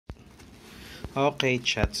Okay,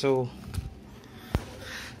 chat. So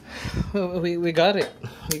we got it.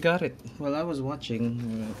 We got it. Well, I was watching.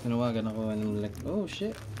 Tinawagan ako and I'm like, oh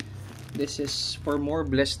shit. This is for more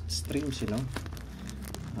blessed streams, you know.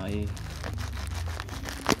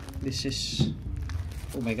 This is.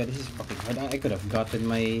 Oh my god, this is fucking hard. I could have gotten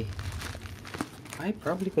my. I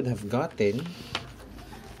probably could have gotten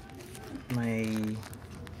my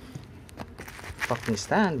fucking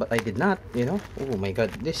stand, but I did not, you know. Oh my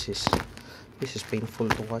god, this is painful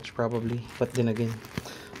to watch probably, but then again,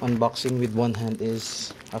 unboxing with one hand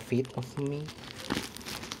is a feat of me.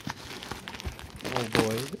 Oh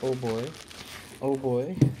boy, oh boy, oh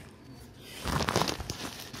boy.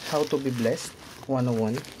 How to be blessed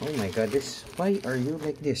 101. Oh my god, this, why are you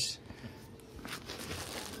like this?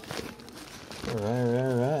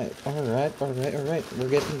 Alright,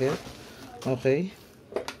 we're getting there. Okay,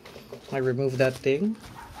 I removed that thing.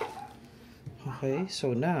 Okay,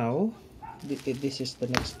 so now this is the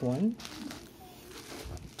next one.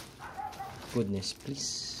 Goodness,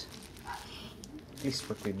 please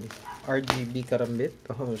forgive me. RGB karambit.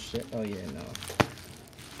 Oh shit. Oh yeah, no.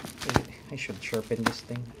 I should sharpen this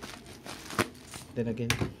thing. Then again,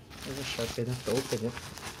 I was sharp enough to open it.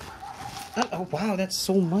 Oh wow, that's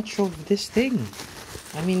so much of this thing.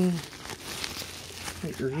 I mean,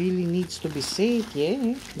 it really needs to be safe,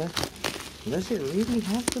 yeah. But does it really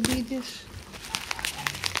have to be this?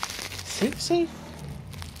 Safe.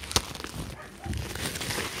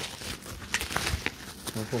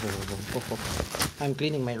 I'm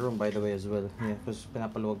cleaning my room by the way as well. Yeah, because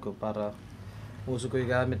pinapaluwag ko para uso ko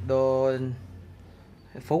yung gamit doon.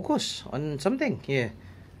 Focus on something. Yeah.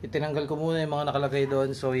 Itinanggal ko muna yung mga nakalagay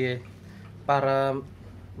doon. So yeah, para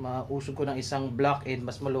mausog ko ng isang block and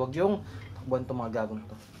mas maluwag yung takbuhan itong mga gagong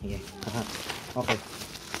to. Yeah. Okay.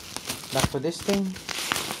 Back to this thing.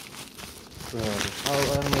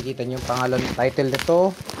 Ano makikita nyo yung pangalan, title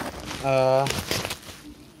nito?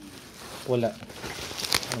 Wala.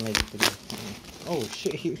 Oh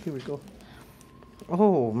shit, here we go.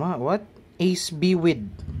 Oh what? Ace B with.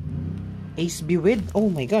 Oh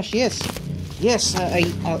my gosh, yes.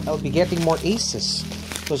 I'll be getting more aces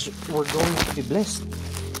because we're going to be blessed.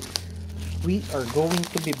 We are going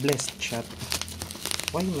to be blessed, chat.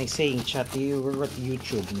 Why am I saying chat? We're at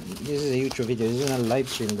YouTube. This is a YouTube video. This is not a live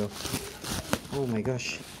stream though. Oh my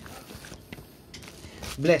gosh.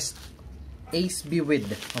 Blessed. Ace be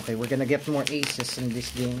with. Okay, we're gonna get more aces in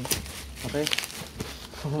this game. Okay.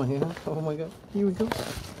 Oh my god. Here we go.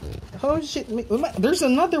 Oh shit. There's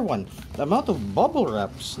another one. The amount of bubble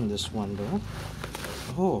wraps in this one though.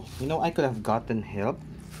 Oh, you know, I could have gotten help.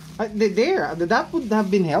 That would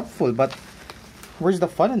have been helpful, but where's the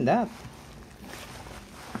fun in that?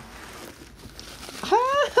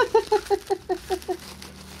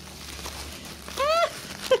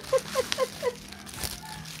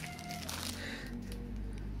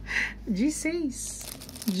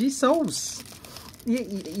 Jesus.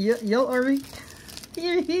 Y'all are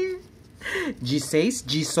here. Jesus.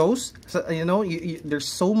 So, you know, there's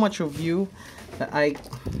so much of you that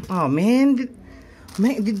oh man,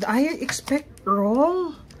 did I expect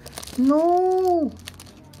wrong? No,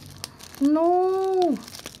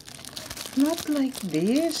 not like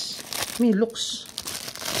this. I mean, looks.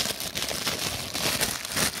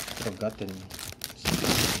 Could have gotten.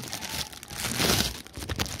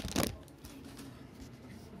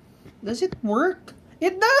 Does it work?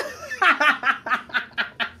 It does!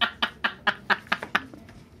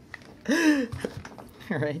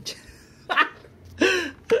 Alright.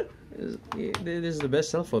 This is the best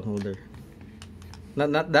cell phone holder.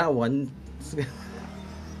 Not that one.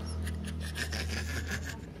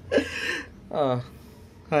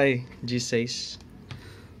 Hi, G6.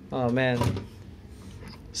 Oh man.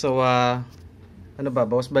 So ano ba?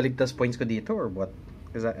 Bawas baligtas points ko dito or what?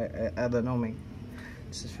 Because I don't know, man.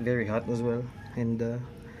 It's very hot as well, and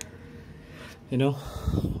you know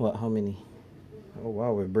what? How many? Oh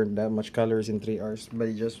wow, we burned that much colors in 3 hours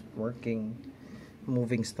by just working,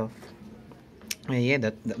 moving stuff.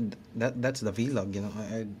 Yeah, that's the vlog, you know.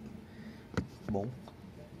 Boom.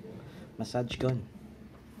 Massage gun.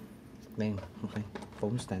 Damn. Okay.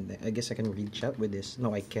 Phone stand. I guess I can read chat with this.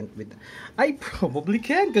 No, I can't with. I probably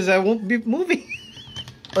can because I won't be moving.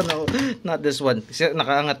 Oh no, not this one. Kasi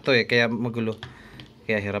nakaangat to eh, kaya magulo.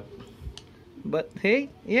 Kaya hirap. But hey,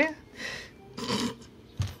 yeah.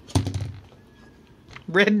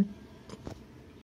 Bread.